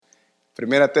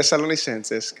Primera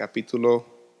Tesalonicenses, capítulo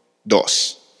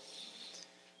 2.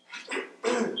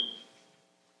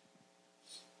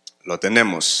 Lo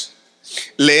tenemos.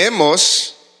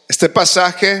 Leemos este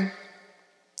pasaje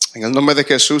en el nombre de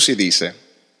Jesús y dice: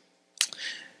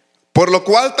 por lo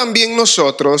cual también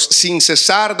nosotros, sin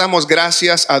cesar, damos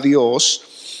gracias a Dios,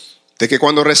 de que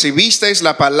cuando recibisteis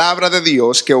la palabra de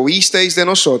Dios que oísteis de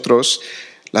nosotros,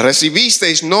 la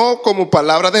recibisteis no como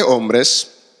palabra de hombres,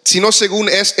 sino según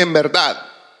es en verdad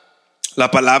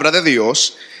la palabra de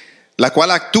Dios, la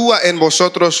cual actúa en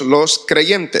vosotros los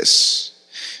creyentes.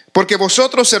 Porque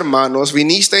vosotros, hermanos,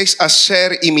 vinisteis a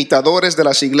ser imitadores de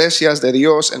las iglesias de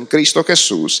Dios en Cristo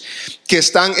Jesús, que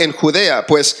están en Judea,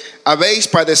 pues habéis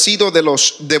padecido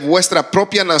de vuestra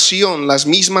propia nación las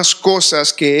mismas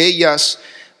cosas que ellas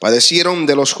padecieron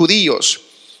de los judíos,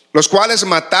 los cuales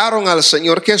mataron al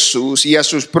Señor Jesús y a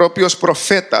sus propios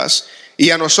profetas, y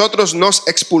a nosotros nos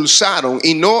expulsaron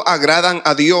y no agradan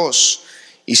a Dios,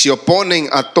 y se oponen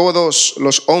a todos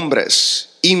los hombres,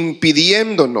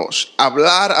 impidiéndonos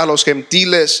hablar a los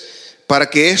gentiles para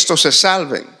que éstos se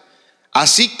salven.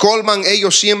 Así colman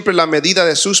ellos siempre la medida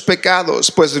de sus pecados,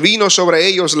 pues vino sobre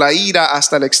ellos la ira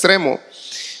hasta el extremo.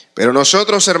 Pero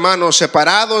nosotros, hermanos,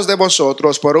 separados de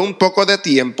vosotros por un poco de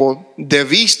tiempo, de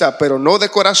vista pero no de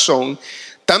corazón,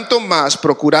 tanto más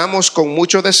procuramos con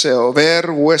mucho deseo ver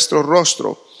vuestro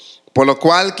rostro, por lo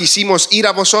cual quisimos ir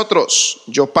a vosotros,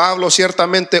 yo Pablo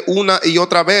ciertamente una y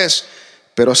otra vez,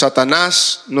 pero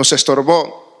Satanás nos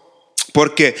estorbó.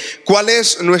 Porque ¿cuál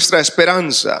es nuestra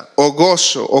esperanza, o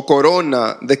gozo, o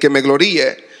corona de que me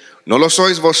gloríe? ¿No lo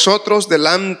sois vosotros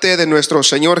delante de nuestro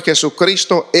Señor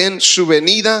Jesucristo en su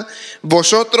venida?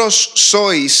 Vosotros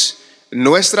sois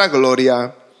nuestra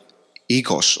gloria y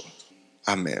gozo.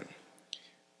 Amén.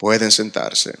 Pueden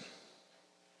sentarse.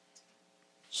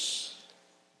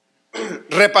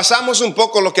 Repasamos un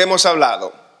poco lo que hemos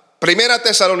hablado. Primera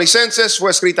Tesalonicenses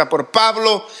fue escrita por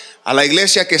Pablo a la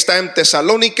iglesia que está en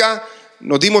Tesalónica.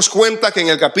 Nos dimos cuenta que en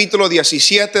el capítulo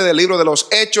 17 del libro de los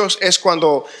Hechos es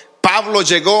cuando Pablo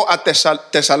llegó a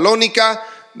Tesalónica.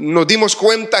 Nos dimos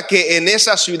cuenta que en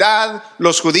esa ciudad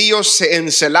los judíos se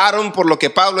encelaron por lo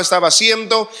que Pablo estaba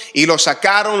haciendo y lo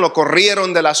sacaron, lo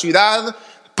corrieron de la ciudad.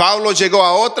 Pablo llegó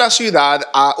a otra ciudad,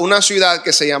 a una ciudad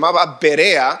que se llamaba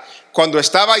Berea. Cuando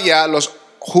estaba allá, los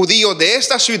judíos de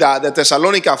esta ciudad de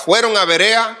Tesalónica fueron a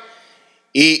Berea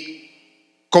y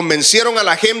convencieron a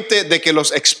la gente de que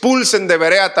los expulsen de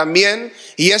Berea también,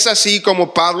 y es así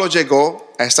como Pablo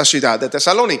llegó a esta ciudad de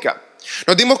Tesalónica.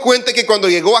 Nos dimos cuenta que cuando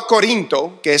llegó a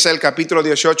Corinto, que es el capítulo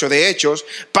 18 de Hechos,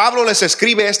 Pablo les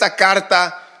escribe esta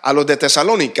carta a los de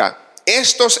Tesalónica.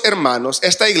 Estos hermanos,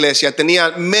 esta iglesia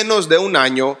tenía menos de un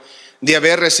año de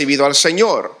haber recibido al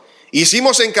Señor.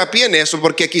 Hicimos hincapié en eso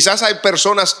porque quizás hay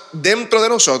personas dentro de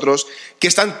nosotros que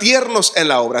están tiernos en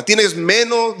la obra. Tienes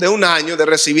menos de un año de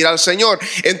recibir al Señor.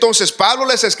 Entonces Pablo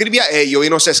les escribe a ellos y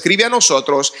nos escribe a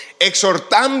nosotros,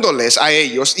 exhortándoles a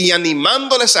ellos y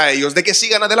animándoles a ellos de que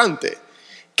sigan adelante,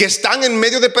 que están en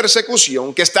medio de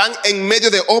persecución, que están en medio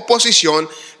de oposición,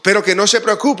 pero que no se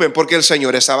preocupen porque el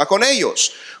Señor estaba con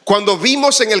ellos. Cuando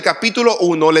vimos en el capítulo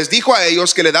 1, les dijo a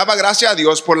ellos que le daba gracias a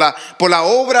Dios por la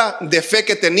obra de fe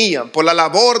que tenían, por la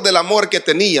labor del amor que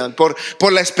tenían, por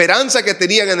la esperanza que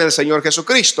tenían en el Señor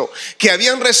Jesucristo, que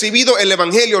habían recibido el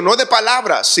evangelio no de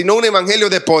palabras, sino un evangelio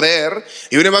de poder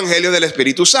y un evangelio del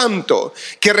Espíritu Santo,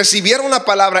 que recibieron la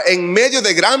palabra en medio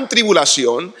de gran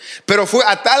tribulación, pero fue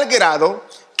a tal grado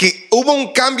que hubo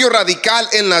un cambio radical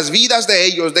en las vidas de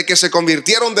ellos, de que se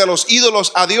convirtieron de los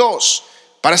ídolos a Dios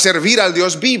para servir al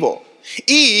Dios vivo,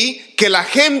 y que la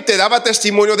gente daba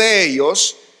testimonio de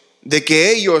ellos, de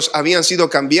que ellos habían sido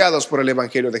cambiados por el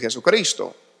evangelio de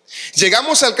Jesucristo.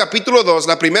 Llegamos al capítulo 2,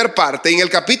 la primera parte. En el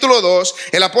capítulo 2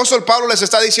 el apóstol Pablo les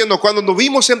está diciendo: cuando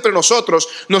anduvimos entre nosotros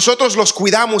los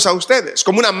cuidamos a ustedes,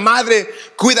 como una madre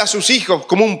cuida a sus hijos,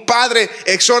 como un padre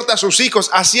exhorta a sus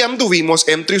hijos, así anduvimos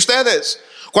entre ustedes.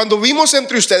 Cuando vimos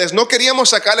entre ustedes no queríamos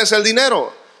sacarles el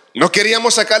dinero, no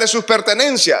queríamos sacarles sus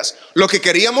pertenencias. Lo que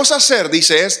queríamos hacer,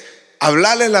 dice, es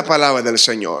hablarles la palabra del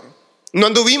Señor. No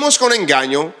anduvimos con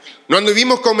engaño, no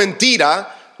anduvimos con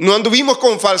mentira, no anduvimos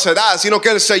con falsedad, sino que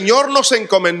el Señor nos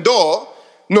encomendó,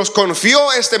 nos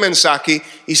confió este mensaje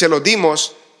y se lo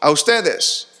dimos a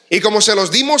ustedes. Y como se los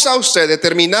dimos a ustedes,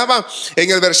 terminaba en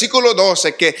el versículo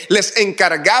 12 que les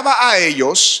encargaba a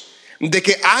ellos de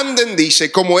que anden,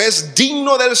 dice, como es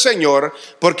digno del Señor,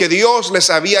 porque Dios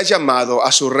les había llamado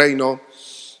a su reino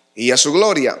y a su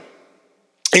gloria.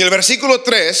 En el versículo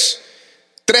 13,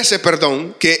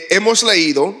 que hemos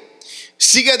leído,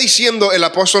 sigue diciendo el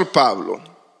apóstol Pablo: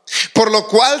 por lo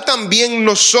cual también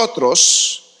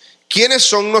nosotros, ¿quiénes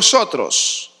son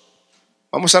nosotros?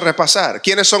 Vamos a repasar.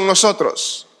 ¿Quiénes son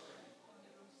nosotros?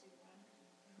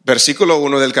 Versículo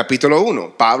 1 del capítulo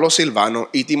 1. Pablo, Silvano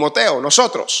y Timoteo,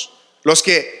 nosotros, los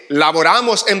que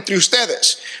laboramos entre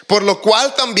ustedes. Por lo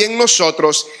cual también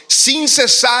nosotros, sin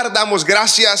cesar, damos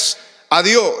gracias a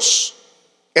Dios.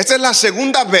 Esta es la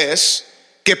segunda vez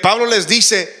que Pablo les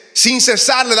dice, sin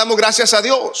cesar le damos gracias a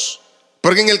Dios.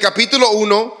 Porque en el capítulo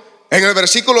 1, en el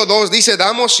versículo 2 dice,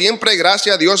 damos siempre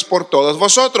gracias a Dios por todos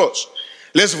vosotros.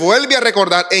 Les vuelve a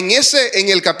recordar, en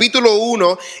el capítulo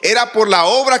 1 era por la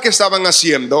obra que estaban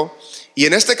haciendo, y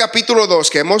en este capítulo 2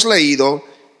 que hemos leído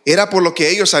era por lo que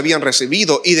ellos habían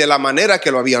recibido y de la manera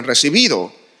que lo habían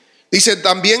recibido. Dice,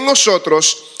 también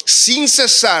nosotros sin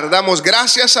cesar damos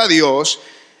gracias a Dios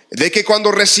de que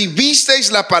cuando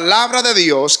recibisteis la palabra de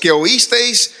Dios que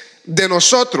oísteis de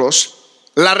nosotros,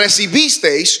 la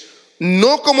recibisteis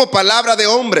no como palabra de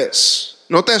hombres,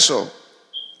 note eso,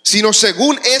 sino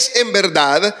según es en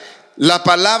verdad la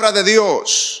palabra de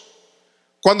Dios.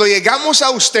 Cuando llegamos a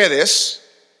ustedes,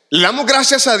 le damos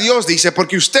gracias a Dios, dice,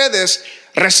 porque ustedes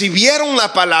recibieron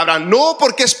la palabra, no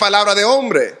porque es palabra de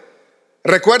hombre.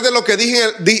 Recuerde lo que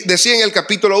decía en el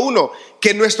capítulo 1,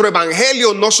 que nuestro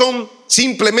evangelio no son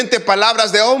simplemente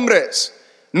palabras de hombres.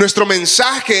 Nuestro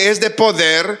mensaje es de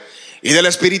poder y del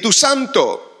Espíritu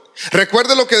Santo.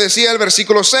 Recuerde lo que decía el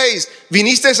versículo 6,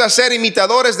 vinisteis a ser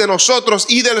imitadores de nosotros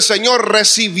y del Señor,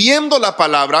 recibiendo la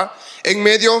palabra en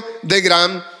medio de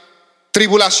gran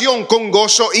tribulación, con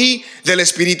gozo y del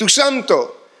Espíritu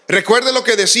Santo. Recuerde lo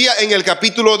que decía en el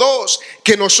capítulo 2,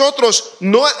 que nosotros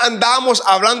no andamos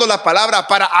hablando la palabra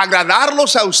para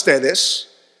agradarlos a ustedes,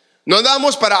 no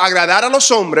andamos para agradar a los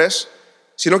hombres,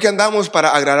 sino que andamos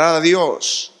para agradar a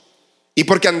Dios. Y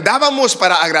porque andábamos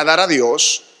para agradar a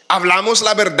Dios, hablamos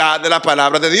la verdad de la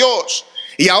palabra de Dios.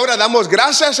 Y ahora damos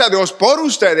gracias a Dios por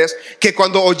ustedes que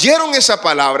cuando oyeron esa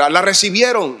palabra, la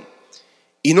recibieron.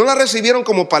 Y no la recibieron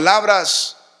como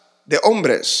palabras de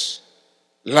hombres.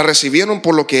 La recibieron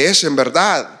por lo que es en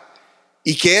verdad.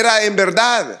 ¿Y que era en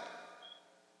verdad?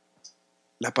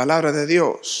 La palabra de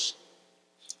Dios.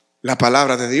 La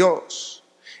palabra de Dios.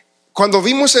 Cuando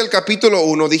vimos el capítulo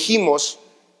 1 dijimos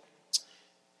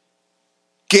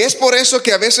que es por eso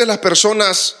que a veces las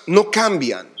personas no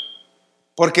cambian,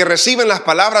 porque reciben las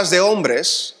palabras de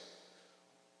hombres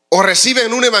o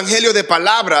reciben un evangelio de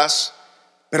palabras,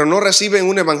 pero no reciben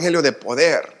un evangelio de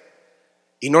poder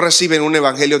y no reciben un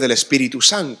evangelio del Espíritu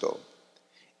Santo.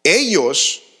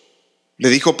 Ellos, le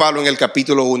dijo Pablo en el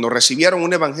capítulo 1, recibieron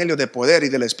un evangelio de poder y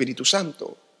del Espíritu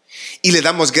Santo. Y le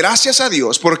damos gracias a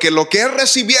Dios porque lo que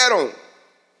recibieron,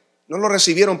 no lo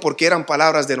recibieron porque eran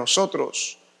palabras de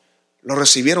nosotros, lo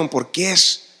recibieron porque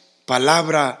es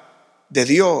palabra de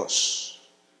Dios.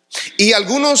 Y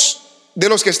algunos de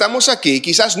los que estamos aquí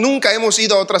quizás nunca hemos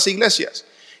ido a otras iglesias,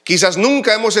 quizás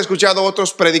nunca hemos escuchado a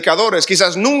otros predicadores,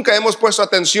 quizás nunca hemos puesto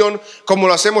atención como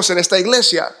lo hacemos en esta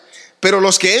iglesia. Pero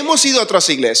los que hemos ido a otras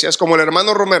iglesias, como el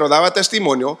hermano Romero daba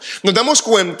testimonio, nos damos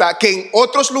cuenta que en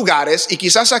otros lugares, y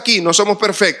quizás aquí no somos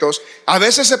perfectos, a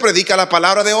veces se predica la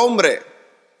palabra de hombre.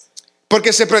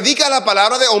 Porque se predica la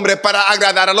palabra de hombre para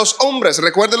agradar a los hombres.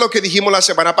 Recuerden lo que dijimos la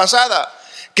semana pasada,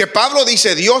 que Pablo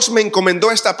dice, Dios me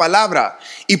encomendó esta palabra,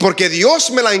 y porque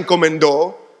Dios me la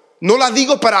encomendó, no la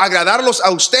digo para agradarlos a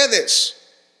ustedes,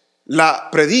 la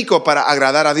predico para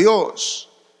agradar a Dios.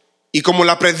 Y como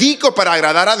la predico para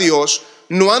agradar a Dios,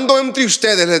 no ando entre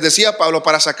ustedes, les decía Pablo,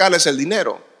 para sacarles el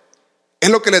dinero. Es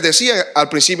lo que les decía al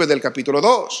principio del capítulo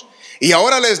 2. Y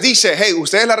ahora les dice, hey,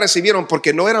 ustedes la recibieron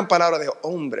porque no eran palabras de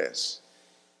hombres,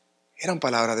 eran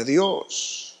palabras de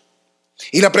Dios.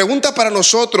 Y la pregunta para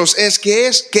nosotros es, ¿qué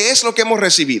es lo que hemos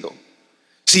recibido?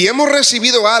 Si hemos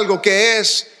recibido algo, ¿qué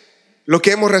es lo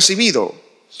que hemos recibido?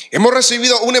 ¿Hemos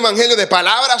recibido un evangelio de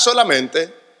palabras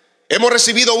solamente? ¿Hemos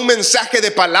recibido un mensaje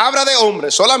de palabra de hombre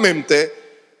solamente?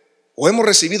 ¿O hemos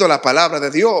recibido la palabra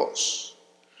de Dios?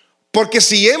 Porque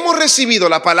si hemos recibido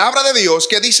la palabra de Dios,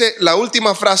 ¿qué dice la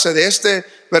última frase de este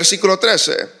versículo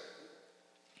 13?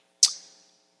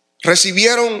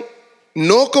 Recibieron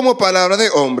no como palabra de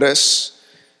hombres,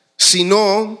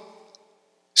 sino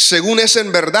según es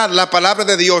en verdad la palabra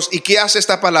de Dios. ¿Y qué hace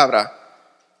esta palabra?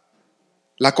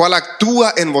 La cual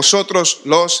actúa en vosotros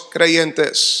los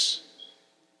creyentes.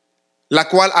 La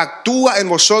cual actúa en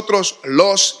vosotros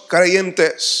los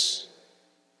creyentes.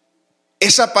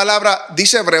 Esa palabra,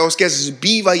 dice Hebreos, que es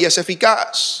viva y es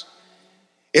eficaz.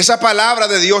 Esa palabra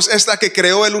de Dios es la que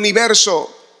creó el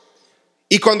universo.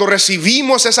 Y cuando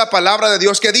recibimos esa palabra de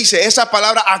Dios, ¿qué dice? Esa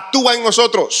palabra actúa en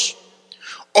nosotros,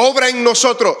 obra en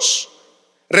nosotros.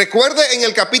 Recuerde en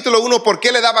el capítulo 1 por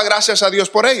qué le daba gracias a Dios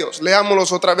por ellos.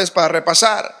 Leámoslos otra vez para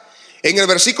repasar. En el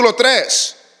versículo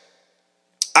 3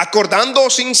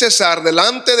 acordándoos sin cesar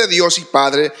delante de Dios y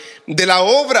Padre de la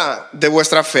obra de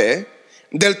vuestra fe,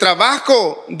 del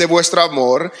trabajo de vuestro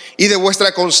amor y de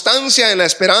vuestra constancia en la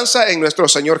esperanza en nuestro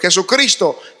Señor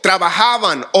Jesucristo.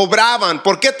 Trabajaban, obraban.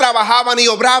 ¿Por qué trabajaban y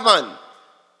obraban?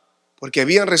 Porque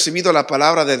habían recibido la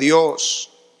palabra de Dios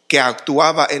que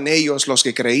actuaba en ellos los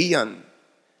que creían.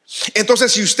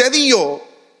 Entonces, si usted y yo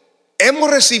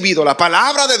hemos recibido la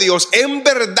palabra de Dios, en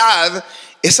verdad,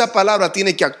 esa palabra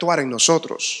tiene que actuar en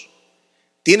nosotros,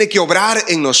 tiene que obrar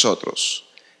en nosotros,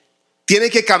 tiene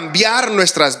que cambiar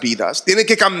nuestras vidas, tiene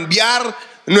que cambiar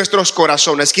nuestros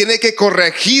corazones, tiene que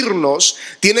corregirnos,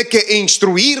 tiene que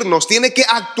instruirnos, tiene que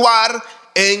actuar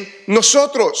en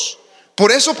nosotros.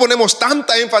 Por eso ponemos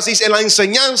tanta énfasis en la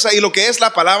enseñanza y lo que es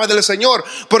la palabra del Señor,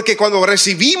 porque cuando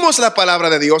recibimos la palabra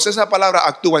de Dios, esa palabra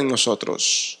actúa en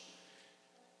nosotros.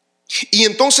 Y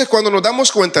entonces, cuando nos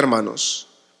damos cuenta, hermanos,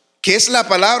 que es la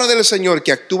palabra del Señor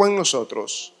que actúa en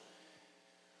nosotros,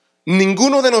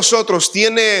 ninguno de nosotros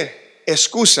tiene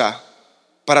excusa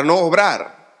para no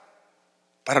obrar,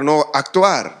 para no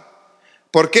actuar.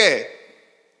 ¿Por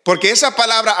qué? Porque esa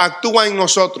palabra actúa en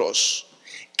nosotros.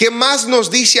 ¿Qué más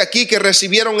nos dice aquí que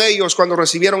recibieron ellos cuando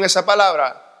recibieron esa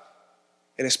palabra?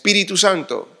 El Espíritu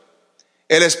Santo.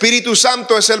 El Espíritu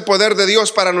Santo es el poder de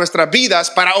Dios para nuestras vidas,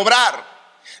 para obrar.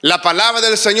 La palabra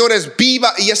del Señor es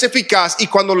viva y es eficaz, y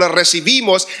cuando la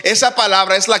recibimos, esa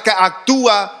palabra es la que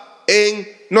actúa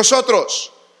en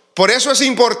nosotros. Por eso es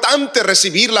importante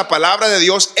recibir la palabra de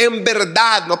Dios en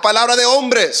verdad, no palabra de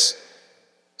hombres,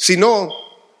 sino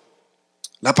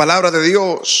la palabra de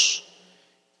Dios.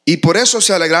 Y por eso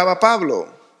se alegraba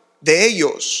Pablo de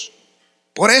ellos.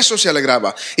 Por eso se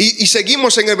alegraba. Y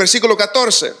seguimos en el versículo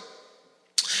 14.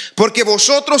 Porque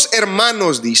vosotros,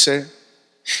 hermanos, dice,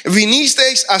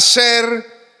 vinisteis a ser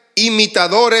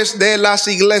imitadores de las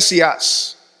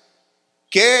iglesias.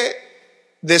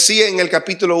 ¿Qué decía en el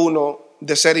capítulo 1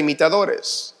 de ser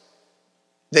imitadores?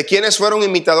 ¿De quiénes fueron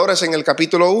imitadores en el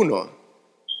capítulo 1?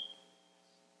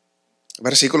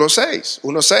 Versículo 6,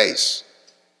 1:6.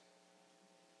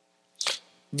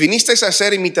 Vinisteis a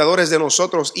ser imitadores de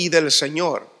nosotros y del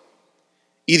Señor.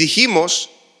 Y dijimos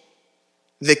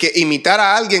de que imitar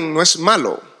a alguien no es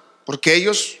malo, porque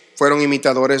ellos fueron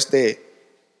imitadores de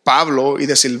Pablo y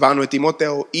de Silvano y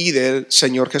Timoteo y del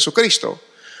Señor Jesucristo.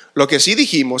 Lo que sí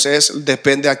dijimos es,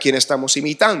 depende a quién estamos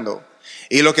imitando.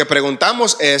 Y lo que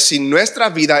preguntamos es si nuestra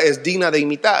vida es digna de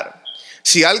imitar.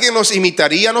 Si alguien nos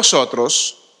imitaría a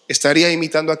nosotros, estaría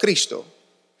imitando a Cristo.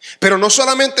 Pero no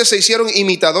solamente se hicieron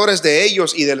imitadores de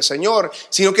ellos y del Señor,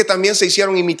 sino que también se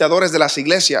hicieron imitadores de las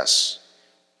iglesias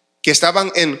que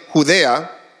estaban en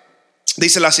Judea.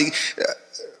 Dice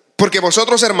porque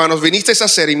vosotros, hermanos, vinisteis a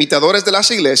ser imitadores de las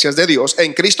iglesias de Dios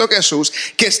en Cristo Jesús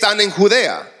que están en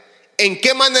Judea. ¿En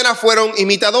qué manera fueron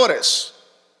imitadores?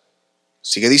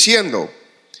 Sigue diciendo,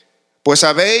 pues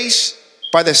habéis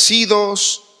padecido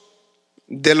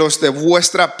de los de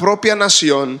vuestra propia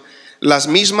nación las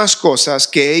mismas cosas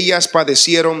que ellas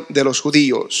padecieron de los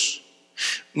judíos.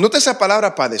 Nota esa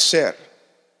palabra padecer.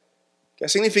 ¿Qué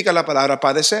significa la palabra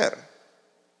padecer?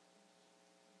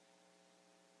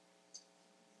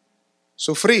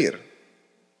 Sufrir,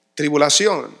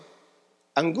 tribulación,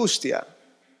 angustia.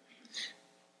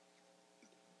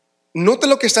 Note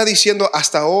lo que está diciendo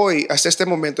hasta hoy, hasta este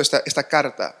momento, esta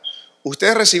carta.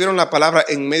 Ustedes recibieron la palabra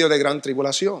en medio de gran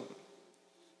tribulación.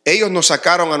 Ellos nos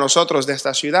sacaron a nosotros de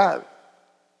esta ciudad.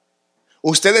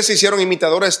 Ustedes se hicieron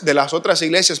imitadores de las otras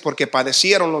iglesias porque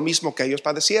padecieron lo mismo que ellos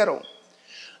padecieron.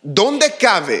 ¿Dónde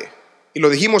cabe? Y lo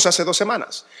dijimos hace 2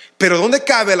 semanas. Pero ¿dónde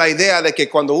cabe la idea de que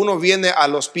cuando uno viene a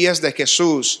los pies de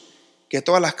Jesús, que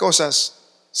todas las cosas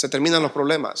se terminan los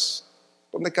problemas?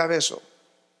 ¿Dónde cabe eso?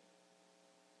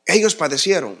 Ellos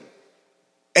padecieron,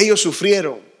 ellos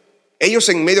sufrieron, ellos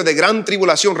en medio de gran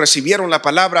tribulación recibieron la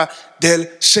palabra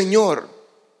del Señor.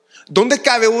 ¿Dónde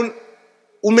cabe un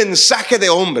mensaje de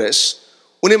hombres,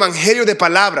 un evangelio de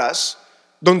palabras,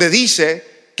 donde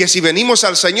dice que si venimos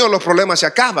al Señor los problemas se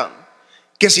acaban,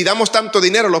 que si damos tanto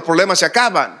dinero los problemas se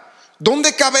acaban?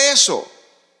 ¿Dónde cabe eso?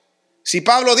 Si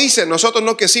Pablo dice, nosotros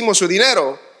no quisimos su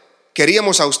dinero,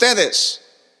 queríamos a ustedes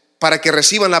para que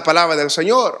reciban la palabra del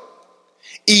Señor.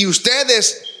 Y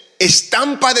ustedes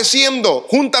están padeciendo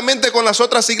juntamente con las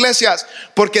otras iglesias,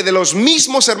 porque de los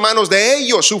mismos hermanos de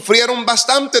ellos sufrieron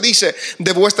bastante, dice,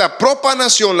 de vuestra propia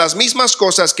nación las mismas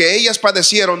cosas que ellas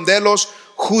padecieron de los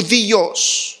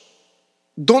judíos.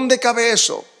 ¿Dónde cabe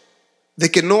eso?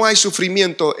 De que no hay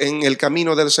sufrimiento en el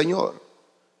camino del Señor.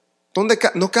 ¿Dónde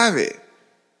no cabe?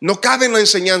 No cabe en la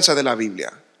enseñanza de la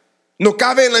Biblia. No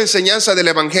cabe en la enseñanza del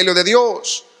evangelio de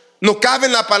Dios. No cabe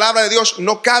en la palabra de Dios.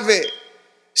 No cabe.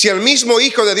 Si el mismo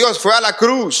Hijo de Dios fue a la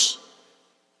cruz,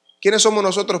 ¿quiénes somos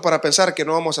nosotros para pensar que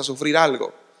no vamos a sufrir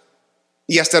algo?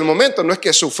 Y hasta el momento no es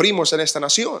que sufrimos en esta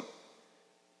nación,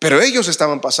 pero ellos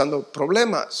estaban pasando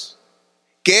problemas.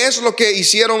 ¿Qué es lo que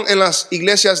hicieron en las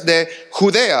iglesias de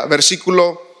Judea?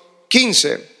 Versículo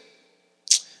 15.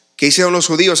 ¿Qué hicieron los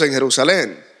judíos en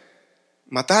Jerusalén?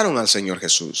 Mataron al Señor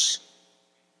Jesús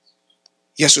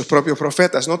y a sus propios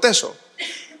profetas. Note eso.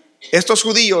 Estos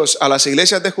judíos a las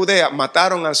iglesias de Judea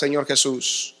mataron al Señor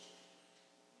Jesús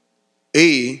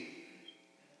y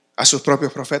a sus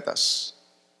propios profetas.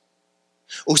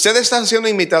 Ustedes están siendo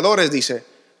imitadores, dice,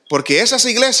 porque esas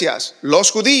iglesias,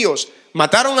 los judíos,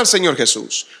 mataron al Señor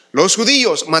Jesús. Los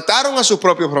judíos mataron a sus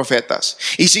propios profetas.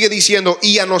 Y sigue diciendo,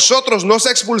 y a nosotros nos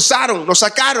expulsaron, nos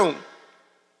sacaron.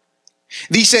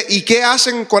 Dice, ¿y qué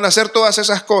hacen con hacer todas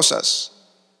esas cosas?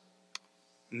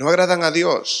 No agradan a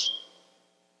Dios.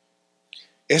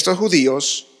 Estos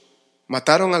judíos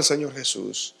mataron al Señor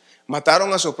Jesús,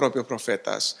 mataron a sus propios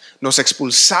profetas, nos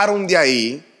expulsaron de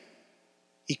ahí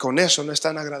y con eso no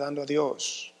están agradando a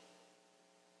Dios.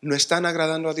 No están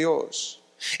agradando a Dios.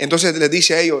 Entonces les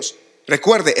dice a ellos,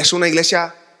 recuerde, es una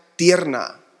iglesia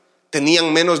tierna.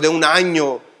 Tenían menos de un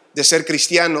año de ser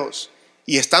cristianos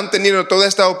y están teniendo toda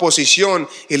esta oposición.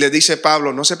 Y les dice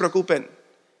Pablo, no se preocupen,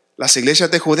 las iglesias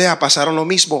de Judea pasaron lo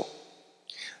mismo.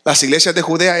 Las iglesias de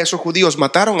Judea, esos judíos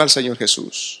mataron al Señor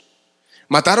Jesús,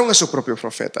 mataron a sus propios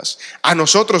profetas. A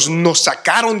nosotros nos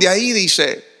sacaron de ahí,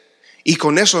 dice, y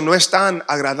con eso no están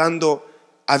agradando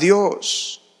a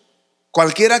Dios.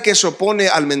 Cualquiera que se opone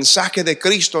al mensaje de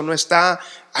Cristo no está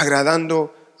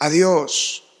agradando a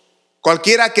Dios.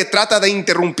 Cualquiera que trata de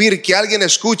interrumpir que alguien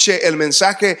escuche el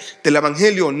mensaje del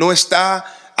evangelio no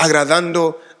está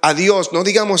agradando a Dios. No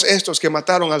digamos estos que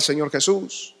mataron al Señor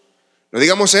Jesús. No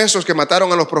digamos estos que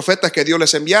mataron a los profetas que Dios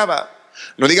les enviaba.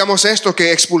 No digamos estos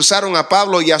que expulsaron a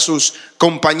Pablo y a sus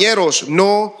compañeros.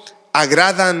 No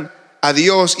agradan a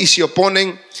Dios y se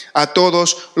oponen a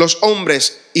todos los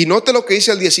hombres. Y note lo que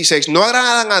dice el 16. No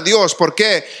agradan a Dios. ¿Por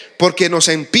qué? Porque nos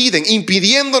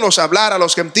impidiéndonos hablar a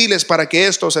los gentiles para que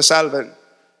estos se salven.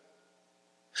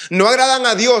 No agradan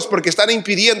a Dios porque están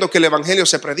impidiendo que el evangelio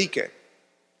se predique.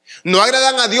 No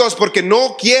agradan a Dios porque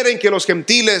no quieren que los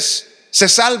gentiles se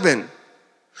salven.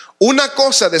 Una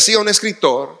cosa, decía un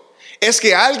escritor, es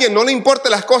que a alguien no le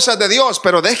importen las cosas de Dios,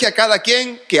 pero deje a cada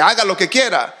quien que haga lo que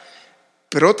quiera.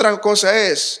 Pero otra cosa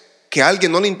es que a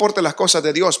alguien no le importen las cosas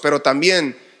de Dios, pero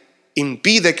también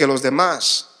impide que los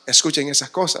demás escuchen esas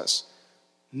cosas.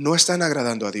 No están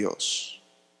agradando a Dios.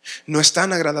 No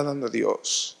están agradando a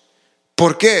Dios.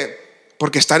 ¿Por qué?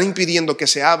 Porque están impidiendo que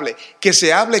se hable. ¿Que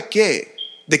se hable qué?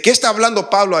 ¿De qué está hablando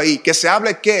Pablo ahí? ¿Que se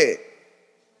hable qué?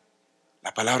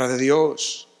 La palabra de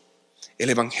Dios, el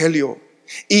evangelio.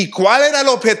 ¿Y cuál era el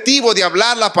objetivo de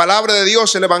hablar la palabra de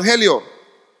Dios, el evangelio?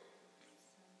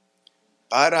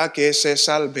 Para que se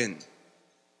salven.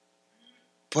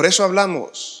 Por eso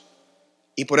hablamos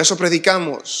y por eso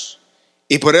predicamos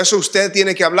y por eso usted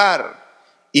tiene que hablar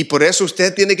y por eso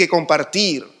usted tiene que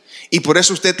compartir y por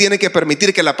eso usted tiene que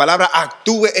permitir que la palabra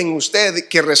actúe en usted,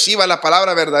 que reciba la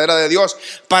palabra verdadera de Dios,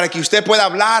 para que usted pueda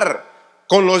hablar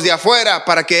con los de afuera,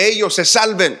 para que ellos se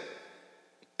salven.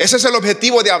 Ese es el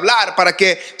objetivo de hablar, para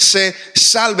que se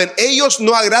salven. Ellos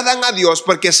no agradan a Dios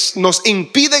porque nos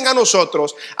impiden a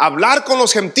nosotros hablar con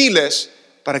los gentiles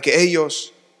para que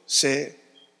ellos se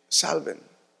salven.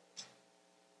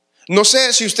 No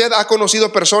sé si usted ha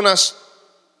conocido personas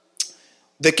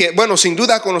de que, bueno, sin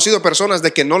duda ha conocido personas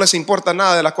de que no les importa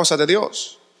nada de las cosas de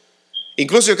Dios.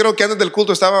 Incluso yo creo que antes del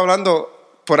culto estaba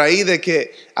hablando por ahí de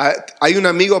que hay un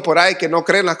amigo por ahí que no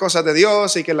cree en las cosas de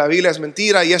Dios y que la Biblia es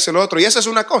mentira y eso es lo otro. Y esa es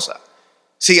una cosa.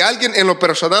 Si alguien en lo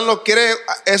personal lo cree,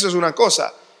 eso es una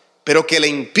cosa. Pero que le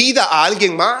impida a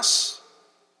alguien más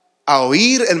a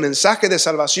oír el mensaje de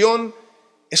salvación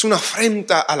es una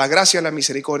afrenta a la gracia y la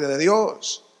misericordia de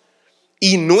Dios.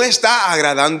 Y no está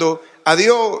agradando a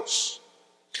Dios.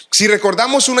 Si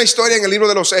recordamos una historia en el libro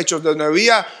de los Hechos, donde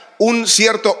había un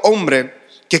cierto hombre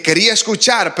que quería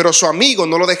escuchar, pero su amigo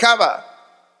no lo dejaba.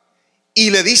 Y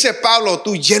le dice Pablo,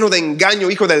 tú lleno de engaño,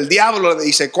 hijo del diablo, le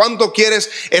dice, ¿cuánto quieres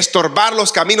estorbar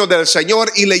los caminos del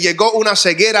Señor? Y le llegó una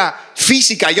ceguera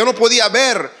física. Yo no podía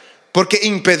ver porque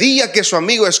impedía que su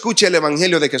amigo escuche el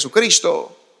evangelio de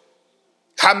Jesucristo.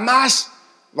 Jamás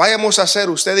vayamos a ser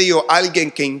usted y yo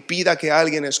alguien que impida que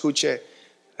alguien escuche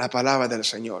la palabra del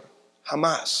Señor.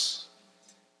 Jamás.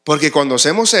 Porque cuando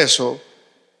hacemos eso,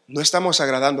 no estamos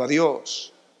agradando a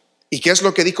Dios. ¿Y qué es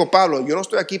lo que dijo Pablo? Yo no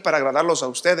estoy aquí para agradarlos a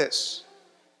ustedes.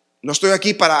 No estoy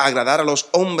aquí para agradar a los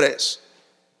hombres.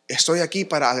 Estoy aquí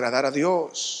para agradar a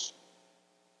Dios.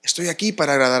 Estoy aquí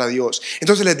para agradar a Dios.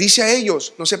 Entonces les dice a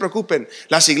ellos, no se preocupen,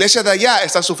 las iglesias de allá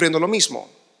están sufriendo lo mismo.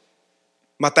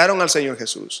 Mataron al Señor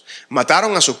Jesús,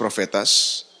 mataron a sus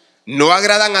profetas, no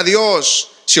agradan a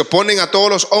Dios, se oponen a todos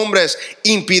los hombres,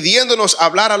 impidiéndonos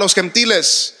hablar a los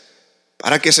gentiles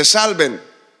para que se salven.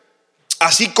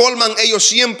 Así colman ellos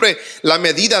siempre la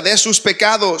medida de sus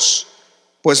pecados,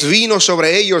 pues vino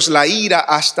sobre ellos la ira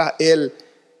hasta el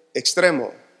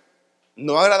extremo.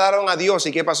 No agradaron a Dios.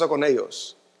 ¿Y qué pasó con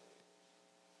ellos?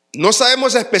 No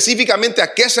sabemos específicamente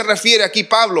a qué se refiere aquí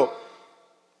Pablo,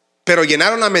 pero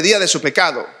llenaron la medida de su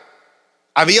pecado.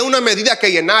 Había una medida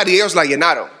que llenar y ellos la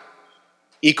llenaron.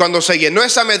 Y cuando se llenó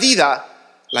esa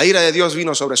medida, la ira de Dios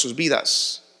vino sobre sus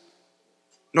vidas.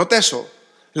 Note eso,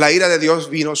 la ira de Dios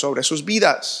vino sobre sus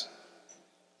vidas.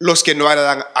 Los que no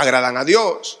agradan a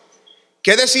Dios.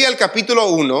 ¿Qué decía el capítulo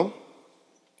 1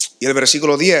 y el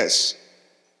versículo 10?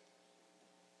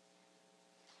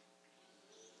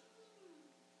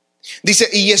 Dice,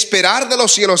 y esperar de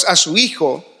los cielos a su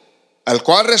Hijo, al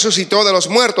cual resucitó de los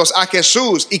muertos, a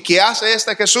Jesús. ¿Y qué hace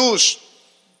este Jesús?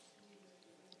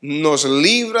 Nos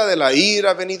libra de la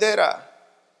ira venidera.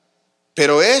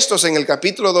 Pero estos en el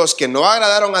capítulo 2 que no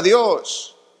agradaron a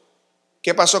Dios,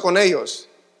 ¿qué pasó con ellos?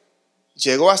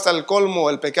 Llegó hasta el colmo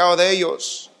el pecado de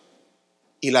ellos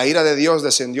y la ira de Dios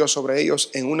descendió sobre ellos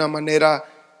en una manera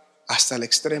hasta el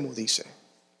extremo, dice.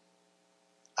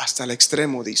 Hasta el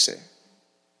extremo, dice.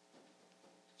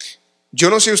 Yo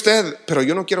no sé usted, pero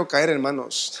yo no quiero caer en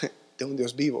manos de un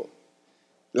Dios vivo.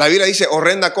 La Biblia dice,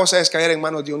 horrenda cosa es caer en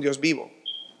manos de un Dios vivo.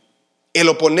 El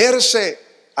oponerse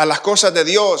a las cosas de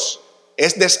Dios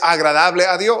es desagradable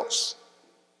a Dios.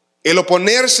 El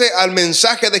oponerse al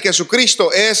mensaje de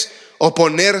Jesucristo es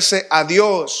oponerse a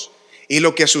Dios. Y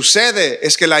lo que sucede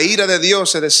es que la ira de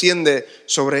Dios se desciende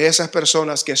sobre esas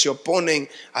personas que se oponen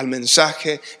al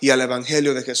mensaje y al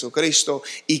evangelio de Jesucristo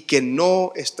y que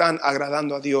no están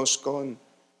agradando a Dios con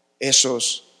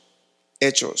esos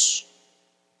hechos.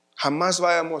 Jamás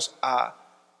vayamos a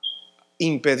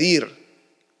impedir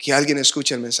que alguien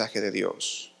escuche el mensaje de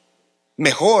Dios.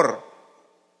 Mejor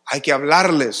hay que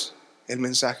hablarles el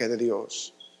mensaje de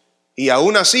Dios y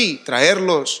aún así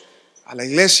traerlos a la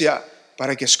iglesia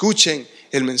para que escuchen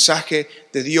el mensaje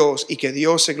de Dios y que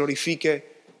Dios se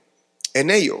glorifique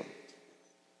en ello.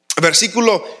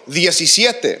 Versículo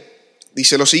 17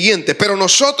 dice lo siguiente: pero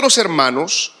nosotros,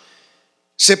 hermanos,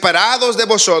 separados de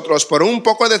vosotros por un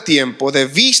poco de tiempo, de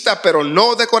vista pero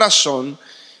no de corazón,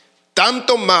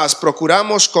 tanto más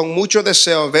procuramos con mucho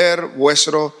deseo ver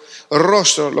vuestro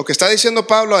rostro. Lo que está diciendo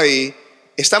Pablo ahí,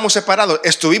 estamos separados.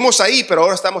 Estuvimos ahí, pero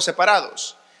ahora estamos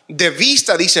separados. De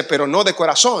vista dice, pero no de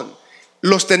corazón.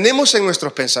 Los tenemos en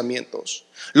nuestros pensamientos,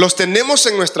 los tenemos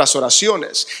en nuestras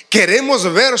oraciones.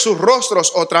 Queremos ver sus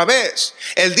rostros otra vez.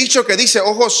 El dicho que dice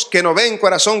ojos que no ven,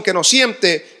 corazón que no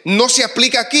siente, no se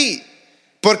aplica aquí,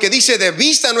 porque dice de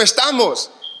vista no estamos,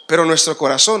 pero nuestro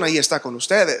corazón ahí está con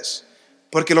ustedes,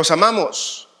 porque los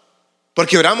amamos,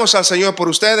 porque oramos al Señor por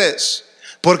ustedes,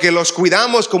 porque los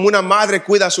cuidamos como una madre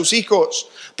cuida a sus hijos,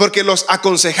 porque los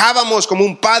aconsejábamos como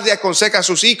un padre aconseja a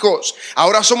sus hijos.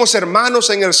 Ahora somos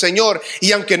hermanos en el Señor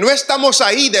y aunque no estamos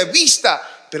ahí de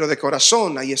vista, pero de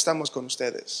corazón, ahí estamos con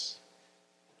ustedes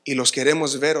y los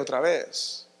queremos ver otra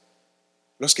vez.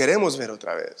 Los queremos ver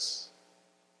otra vez.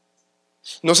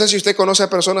 No sé si usted conoce a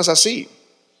personas así.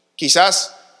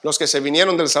 Quizás los que se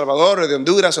vinieron de El Salvador o de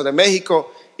Honduras o de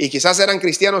México y quizás eran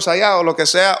cristianos allá o lo que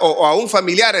sea, o aún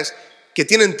familiares que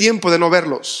tienen tiempo de no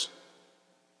verlos,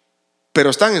 pero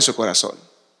están en su corazón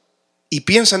y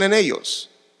piensan en ellos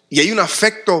y hay un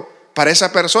afecto para esa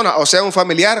persona, o sea un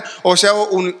familiar, o sea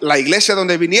la iglesia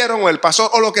donde vinieron, o el pastor,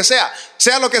 o lo que sea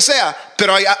lo que sea,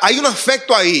 pero hay un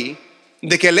afecto ahí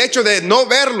de que el hecho de no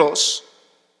verlos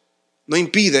no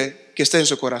impide que esté en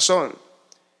su corazón.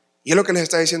 Y es lo que les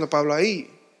está diciendo Pablo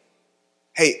ahí.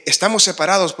 Hey, estamos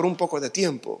separados por un poco de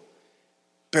tiempo,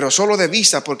 pero solo de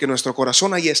vista, porque nuestro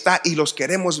corazón ahí está y los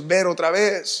queremos ver otra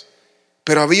vez.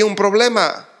 Pero había un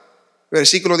problema.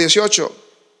 Versículo 18: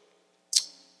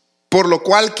 por lo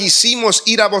cual quisimos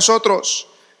ir a vosotros.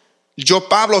 Yo,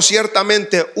 Pablo,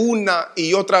 ciertamente una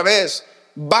y otra vez,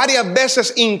 varias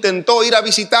veces intentó ir a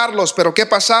visitarlos, pero ¿qué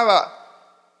pasaba?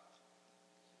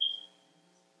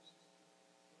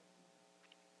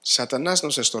 Satanás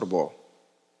nos estorbó.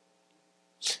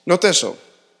 Note eso.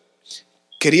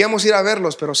 Queríamos ir a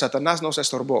verlos, pero Satanás nos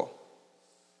estorbó.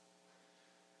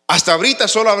 Hasta ahorita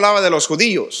solo hablaba de los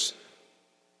judíos,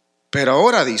 pero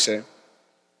ahora dice,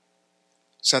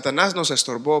 Satanás nos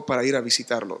estorbó para ir a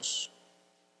visitarlos.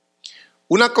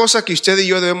 Una cosa que usted y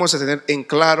yo debemos de tener en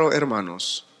claro,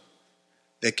 hermanos,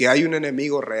 de que hay un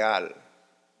enemigo real.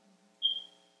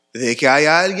 de que hay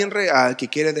alguien real que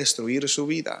quiere destruir su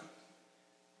vida.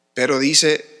 Pero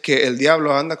dice que el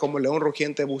diablo anda como león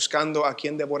rugiente buscando a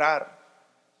quien devorar.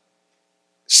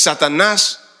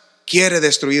 Satanás quiere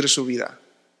destruir su vida.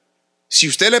 Si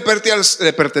usted le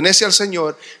pertenece al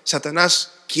Señor,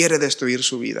 Satanás quiere destruir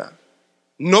su vida.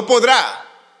 No podrá,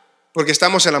 porque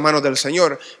estamos en la mano del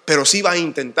Señor, pero sí va a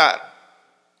intentar.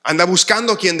 Anda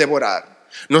buscando quien devorar.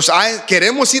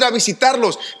 Queremos ir a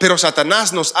visitarlos, pero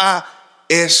Satanás nos ha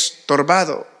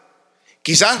estorbado.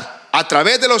 Quizás a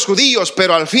través de los judíos,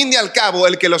 pero al fin y al cabo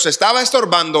el que los estaba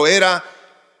estorbando era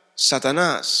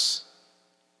Satanás.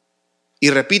 Y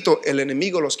repito, el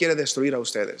enemigo los quiere destruir a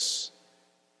ustedes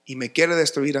y me quiere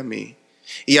destruir a mí.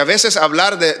 Y a veces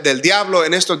hablar del diablo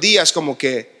en estos días como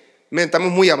que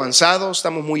estamos muy avanzados,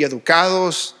 estamos muy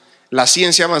educados, la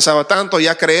ciencia ha avanzado tanto,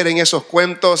 ya creer en esos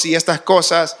cuentos y estas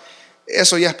cosas,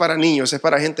 eso ya es para niños, es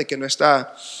para gente que no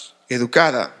está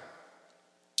educada.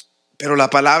 Pero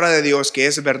la palabra de Dios, que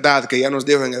es verdad, que ya nos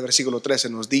dijo en el versículo 13,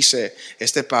 nos dice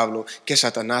Pablo que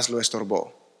Satanás lo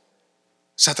estorbó.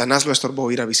 Satanás lo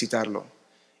estorbó ir a visitarlo.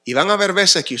 Y van a haber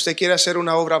veces que usted quiere hacer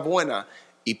una obra buena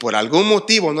y por algún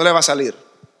motivo no le va a salir.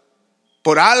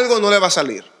 Por algo no le va a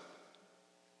salir.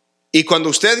 Y cuando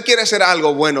usted quiere hacer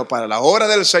algo bueno para la obra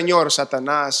del Señor,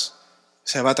 Satanás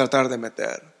se va a tratar de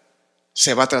meter.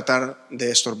 Se va a tratar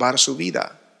de estorbar su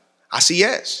vida. Así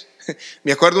es.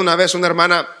 Me acuerdo una vez una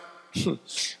hermana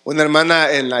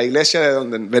en la iglesia de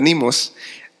donde venimos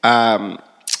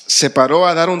se paró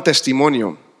a dar un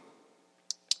testimonio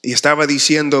y estaba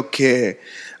diciendo que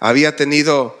había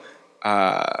tenido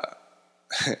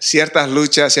ciertas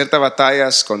luchas, ciertas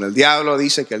batallas con el diablo.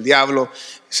 Dice que el diablo,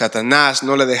 Satanás,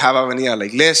 no le dejaba venir a la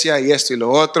iglesia y esto y lo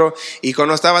otro. Y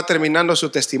cuando estaba terminando su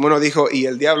testimonio dijo, y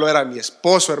el diablo era mi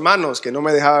esposo, hermanos, que no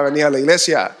me dejaba venir a la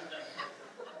iglesia.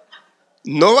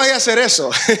 No vaya a hacer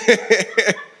eso.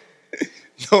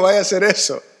 No vaya a hacer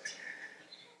eso.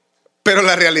 Pero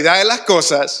la realidad de las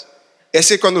cosas es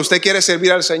que cuando usted quiere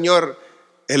servir al Señor,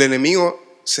 el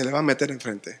enemigo se le va a meter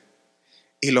enfrente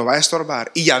y lo va a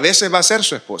estorbar. Y a veces va a ser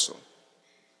su esposo,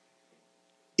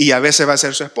 y a veces va a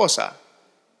ser su esposa,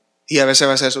 y a veces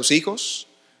va a ser sus hijos,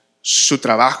 su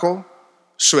trabajo,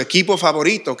 su equipo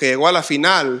favorito que llegó a la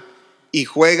final y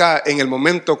juega en el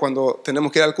momento cuando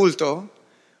tenemos que ir al culto,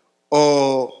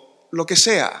 o lo que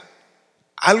sea.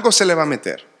 Algo se le va a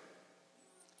meter.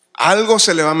 Algo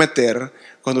se le va a meter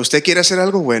cuando usted quiere hacer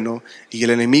algo bueno y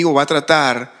el enemigo va a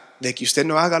tratar de que usted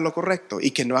no haga lo correcto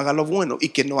y que no haga lo bueno y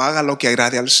que no haga lo que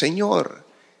agrade al Señor.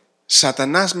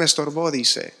 Satanás me estorbó,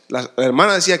 dice. La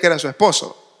hermana decía que era su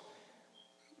esposo.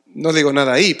 No digo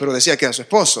nada ahí, pero decía que era su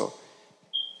esposo.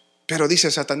 Pero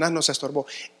dice, Satanás nos estorbó.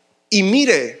 Y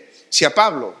mire, si a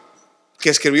Pablo, que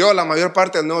escribió la mayor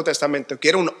parte del Nuevo Testamento, que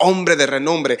era un hombre de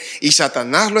renombre, y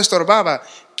Satanás lo estorbaba,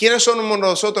 ¿quiénes somos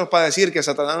nosotros para decir que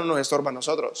Satanás no nos estorba a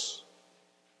nosotros?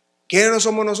 ¿Quiénes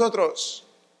somos nosotros?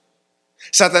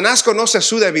 Satanás conoce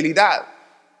su debilidad,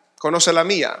 conoce la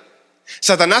mía.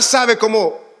 Satanás sabe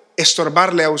cómo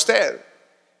estorbarle a usted.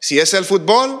 Si es el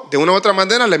fútbol, de una u otra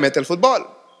manera le mete el fútbol.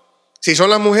 Si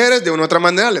son las mujeres, de una u otra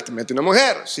manera le mete una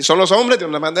mujer. Si son los hombres, de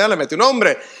una manera le mete un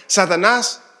hombre.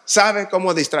 Satanás sabe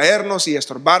cómo distraernos y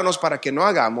estorbarnos para que no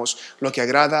hagamos lo que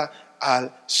agrada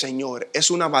al Señor. Es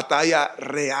una batalla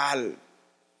real.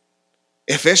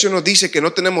 Efesios nos dice que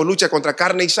no tenemos lucha contra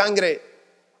carne y sangre,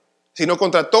 sino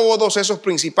contra todos esos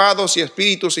principados y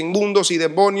espíritus inmundos y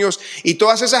demonios y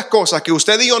todas esas cosas que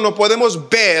usted y yo no podemos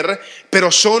ver, pero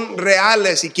son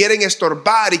reales y quieren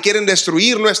estorbar y quieren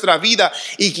destruir nuestra vida,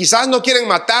 y quizás no quieren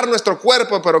matar nuestro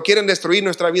cuerpo, pero quieren destruir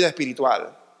nuestra vida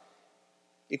espiritual.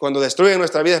 Y cuando destruyen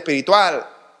nuestra vida espiritual,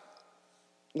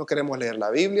 no queremos leer la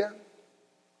Biblia,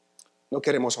 no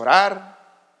queremos orar,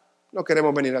 no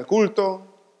queremos venir al culto,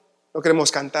 no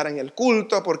queremos cantar en el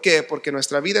culto. ¿Por qué? Porque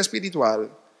nuestra vida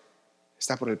espiritual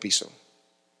está por el piso.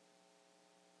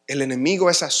 El enemigo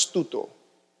es astuto.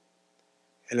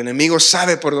 El enemigo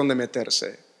sabe por dónde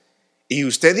meterse. Y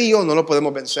usted y yo no lo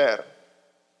podemos vencer.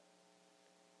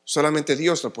 Solamente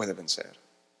Dios lo puede vencer.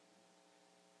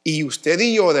 Y usted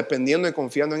y yo, dependiendo y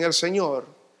confiando en el Señor,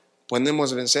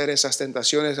 podemos vencer esas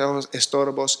tentaciones, esos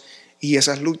estorbos y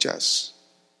esas luchas.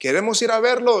 Queremos ir a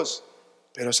verlos,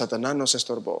 pero Satanás nos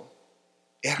estorbó.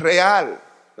 Es real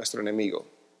nuestro enemigo.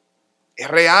 Es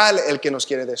real el que nos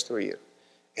quiere destruir.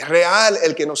 Es real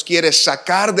el que nos quiere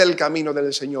sacar del camino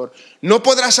del Señor. No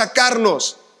podrá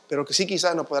sacarnos, pero que sí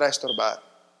quizás nos podrá estorbar.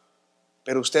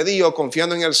 Pero usted y yo,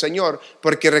 confiando en el Señor,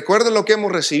 porque recuerden lo que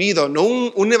hemos recibido, no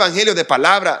un evangelio de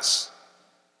palabras,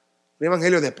 un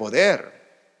evangelio de poder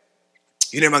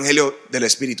y un evangelio del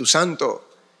Espíritu Santo.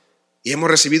 Y hemos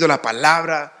recibido la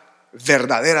palabra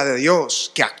verdadera de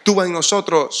Dios, que actúa en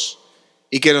nosotros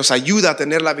y que nos ayuda a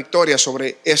tener la victoria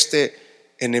sobre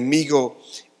este enemigo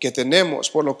que tenemos.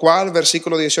 Por lo cual,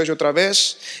 versículo 18 otra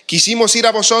vez, quisimos ir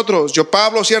a vosotros, yo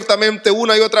Pablo ciertamente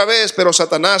una y otra vez, pero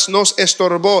Satanás nos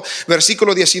estorbó.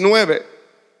 Versículo 19,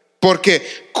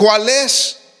 porque ¿cuál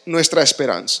es nuestra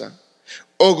esperanza?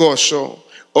 ¿O gozo,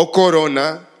 o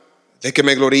corona de que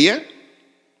me gloríe?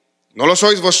 ¿No lo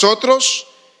sois vosotros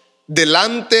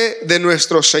delante de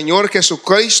nuestro Señor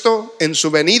Jesucristo en su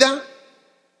venida?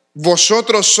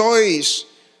 Vosotros sois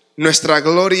nuestra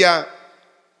gloria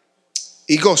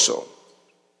y gozo.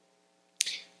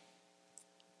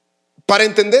 Para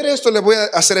entender esto, le voy a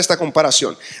hacer esta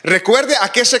comparación. Recuerde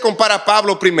a qué se compara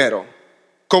Pablo primero.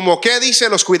 Como que dice,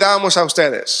 los cuidábamos a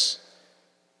ustedes.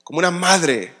 Como una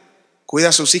madre cuida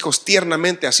a sus hijos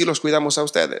tiernamente, así los cuidamos a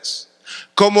ustedes.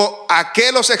 Como a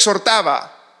qué los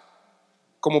exhortaba,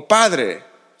 como padre.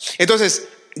 Entonces,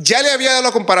 ya le había dado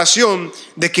la comparación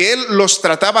de que él los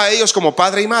trataba a ellos como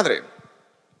padre y madre.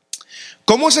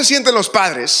 ¿Cómo se sienten los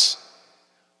padres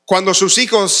cuando sus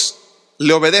hijos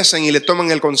le obedecen y le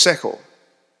toman el consejo?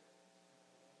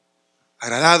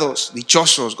 Agradados,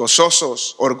 dichosos,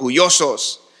 gozosos,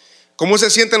 orgullosos. ¿Cómo se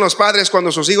sienten los padres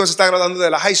cuando sus hijos están graduando de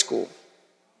la high school?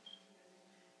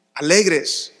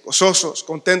 Alegres, gozosos,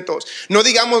 contentos. No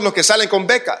digamos los que salen con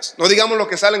becas, no digamos los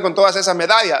que salen con todas esas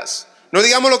medallas, no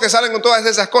digamos los que salen con todas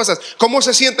esas cosas. ¿Cómo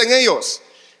se sienten ellos?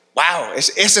 Wow,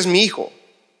 ese es mi hijo,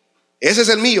 ese es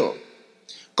el mío.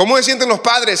 ¿Cómo se sienten los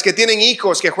padres que tienen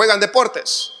hijos que juegan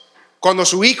deportes? Cuando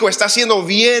su hijo está haciendo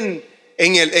bien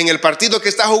en el partido que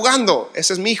está jugando,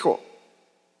 ese es mi hijo.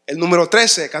 El número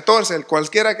 13, 14, el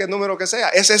cualquiera que el número que sea,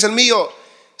 ese es el mío.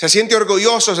 Se siente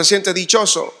orgulloso, se siente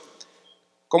dichoso.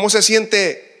 ¿Cómo se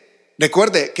siente?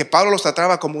 Recuerde que Pablo los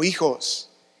trataba como hijos.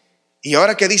 Y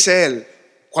ahora que dice él,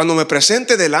 cuando me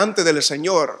presente delante del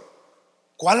Señor,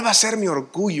 ¿cuál va a ser mi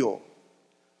orgullo?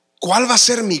 ¿Cuál va a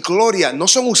ser mi gloria? ¿No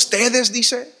son ustedes,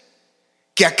 dice,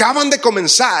 que acaban de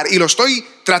comenzar y lo estoy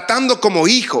tratando como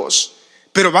hijos?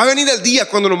 Pero va a venir el día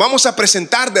cuando nos vamos a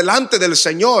presentar delante del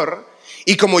Señor.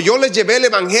 Y como yo les llevé el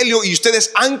evangelio y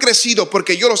ustedes han crecido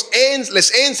porque yo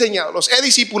les he enseñado, los he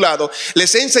discipulado,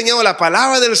 les he enseñado la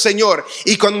palabra del Señor.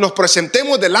 Y cuando nos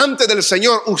presentemos delante del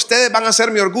Señor, ustedes van a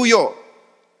ser mi orgullo.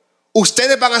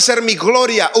 Ustedes van a ser mi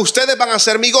gloria. Ustedes van a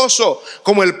ser mi gozo.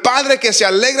 Como el padre que se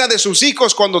alegra de sus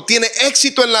hijos cuando tiene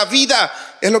éxito en la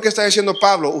vida. Es lo que está diciendo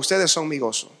Pablo. Ustedes son mi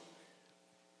gozo.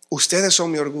 Ustedes son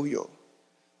mi orgullo.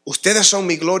 Ustedes son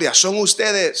mi gloria. Son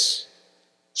ustedes.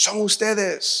 Son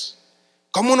ustedes.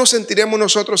 ¿Cómo nos sentiremos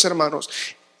nosotros, hermanos,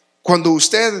 cuando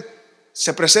usted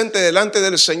se presente delante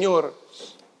del Señor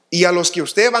y a los que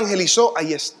usted evangelizó,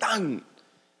 ahí están?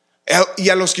 Y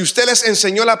a los que usted les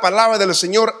enseñó la palabra del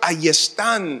Señor, ahí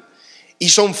están. Y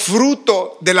son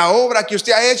fruto de la obra que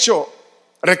usted ha hecho.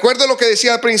 Recuerde lo que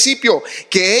decía al principio,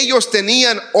 que ellos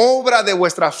tenían obra de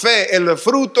vuestra fe, el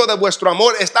fruto de vuestro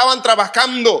amor. Estaban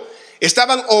trabajando,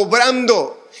 estaban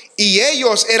obrando. Y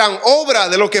ellos eran obra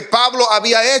de lo que Pablo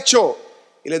había hecho.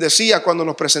 Y les decía, cuando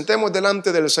nos presentemos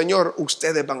delante del Señor,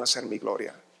 ustedes van a ser mi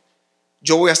gloria.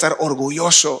 Yo voy a estar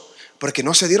orgulloso porque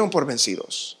no se dieron por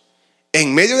vencidos.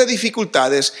 En medio de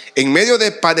dificultades, en medio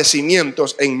de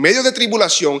padecimientos, en medio de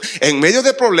tribulación, en medio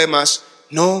de problemas,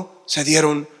 no se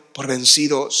dieron por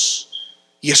vencidos.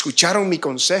 Y escucharon mi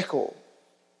consejo,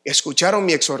 escucharon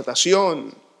mi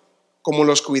exhortación. Como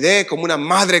los cuidé, como una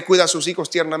madre cuida a sus hijos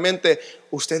tiernamente,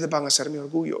 ustedes van a ser mi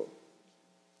orgullo.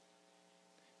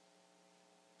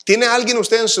 ¿Tiene alguien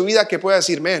usted en su vida que pueda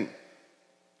decir, men,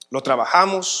 lo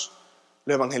trabajamos,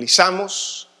 lo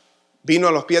evangelizamos, vino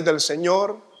a los pies del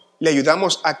Señor, le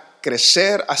ayudamos a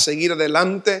crecer, a seguir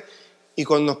adelante, y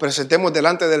cuando nos presentemos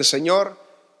delante del Señor,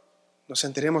 nos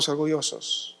sentiremos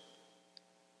orgullosos?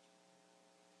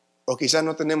 O quizás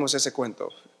no tenemos ese cuento.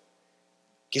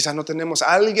 Quizás no tenemos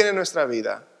a alguien en nuestra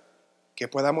vida que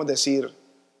podamos decir,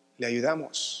 le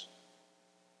ayudamos,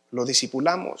 lo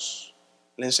discipulamos,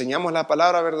 le enseñamos la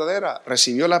palabra verdadera,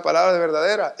 recibió la palabra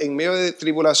verdadera, en medio de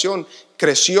tribulación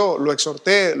creció, lo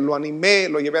exhorté, lo animé,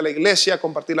 lo llevé a la iglesia,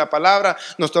 compartí la palabra,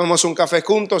 nos tomamos un café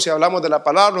juntos y hablamos de la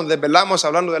palabra, nos desvelamos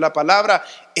hablando de la palabra.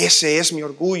 Ese es mi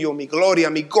orgullo, mi gloria,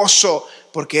 mi gozo,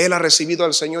 porque él ha recibido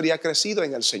al Señor y ha crecido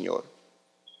en el Señor.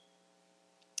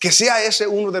 Que sea ese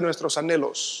uno de nuestros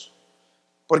anhelos,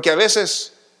 porque a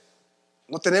veces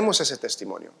no tenemos ese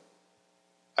testimonio.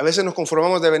 A veces nos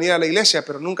conformamos de venir a la iglesia,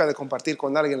 pero nunca de compartir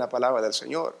con alguien la palabra del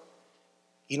Señor.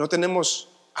 Y no tenemos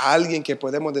a alguien que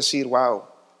podemos decir, wow,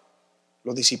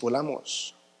 lo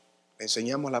discipulamos, le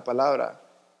enseñamos la palabra.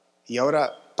 Y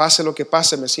ahora, pase lo que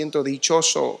pase, me siento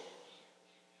dichoso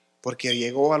porque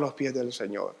llegó a los pies del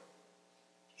Señor.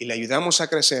 y le ayudamos a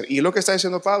crecer. Y lo que está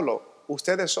diciendo Pablo,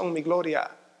 ustedes son mi gloria,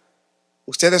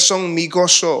 ustedes son mi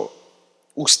gozo,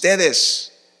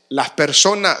 ustedes, las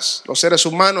personas, los seres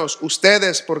humanos,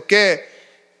 ustedes. ¿Por qué?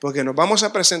 Porque nos vamos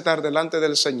a presentar delante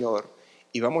del Señor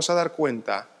y vamos a dar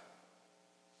cuenta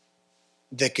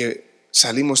de que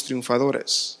salimos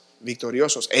triunfadores,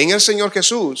 victoriosos en el Señor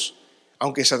Jesús.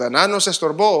 Aunque Satanás nos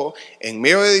estorbó en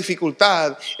medio de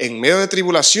dificultad, en medio de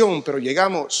tribulación, pero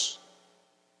llegamos.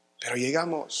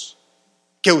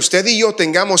 Que usted y yo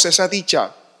tengamos esa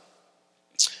dicha.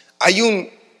 Hay un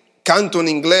canto en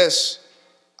inglés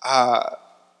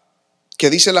que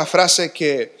dice la frase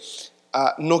que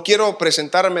no quiero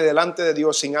presentarme delante de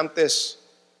Dios sin antes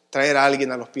traer a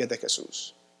alguien a los pies de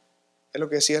Jesús. Es lo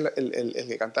que decía el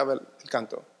que cantaba el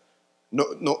canto.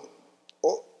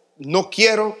 No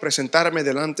quiero presentarme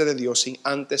delante de Dios sin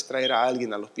antes traer a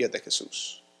alguien a los pies de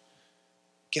Jesús.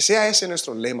 Que sea ese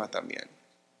nuestro lema también.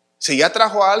 Si ya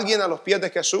trajo a alguien a los pies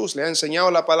de Jesús, le ha enseñado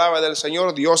la palabra del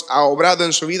Señor, Dios ha obrado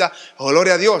en su vida,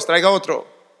 gloria a Dios, traiga otro.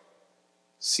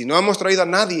 Si no hemos traído a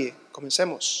nadie,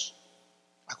 comencemos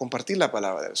a compartir la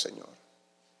palabra del Señor.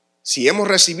 Si hemos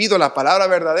recibido la palabra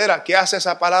verdadera, ¿qué hace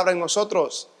esa palabra en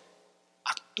nosotros?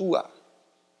 Actúa.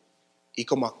 Y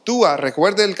como actúa,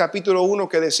 recuerde el capítulo 1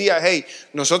 que decía, hey,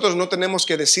 nosotros no tenemos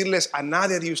que decirles a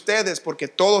nadie de ustedes porque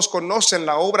todos conocen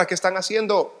la obra que están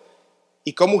haciendo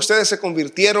y cómo ustedes se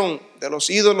convirtieron de los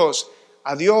ídolos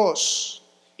a Dios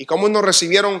y cómo nos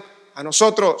recibieron a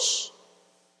nosotros.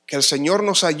 Que el Señor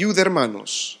nos ayude,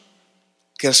 hermanos,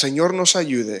 que el Señor nos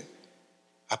ayude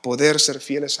a poder ser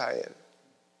fieles a Él.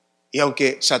 Y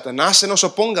aunque Satanás se nos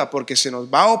oponga, porque se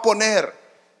nos va a oponer,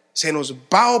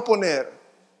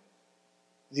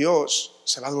 Dios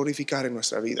se va a glorificar en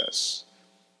nuestras vidas.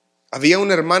 Había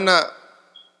una hermana,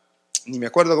 ni me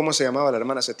acuerdo cómo se llamaba la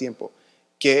hermana hace tiempo,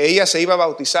 que ella se iba a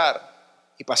bautizar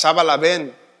y pasaba la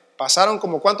ven. Pasaron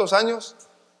como ¿cuántos años?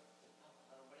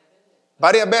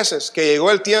 Varias veces que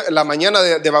llegó la mañana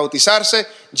de bautizarse,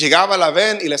 llegaba la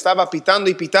ven y le estaba pitando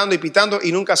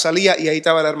y nunca salía, y ahí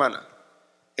estaba la hermana.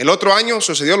 El otro año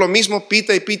sucedió lo mismo,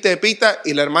 pita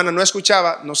y la hermana no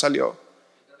escuchaba, no salió.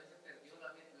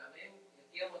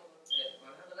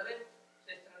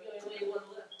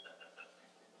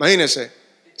 Imagínense,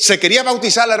 se quería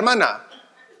bautizar la hermana,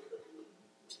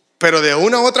 pero de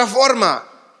una u otra forma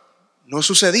no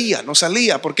sucedía, no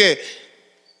salía. ¿Por qué?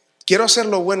 Quiero hacer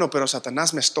lo bueno, pero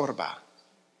Satanás me estorba.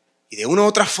 Y de una u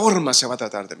otra forma se va a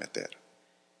tratar de meter.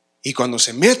 Y cuando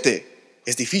se mete,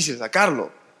 es difícil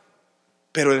sacarlo.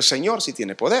 Pero el Señor sí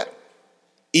tiene poder.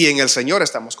 Y en el Señor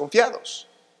estamos confiados.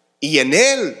 Y en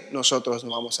Él nosotros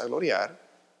nos vamos a gloriar.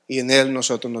 Y en Él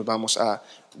nosotros nos vamos a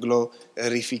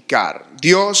glorificar.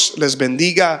 Dios les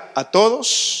bendiga a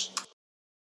todos.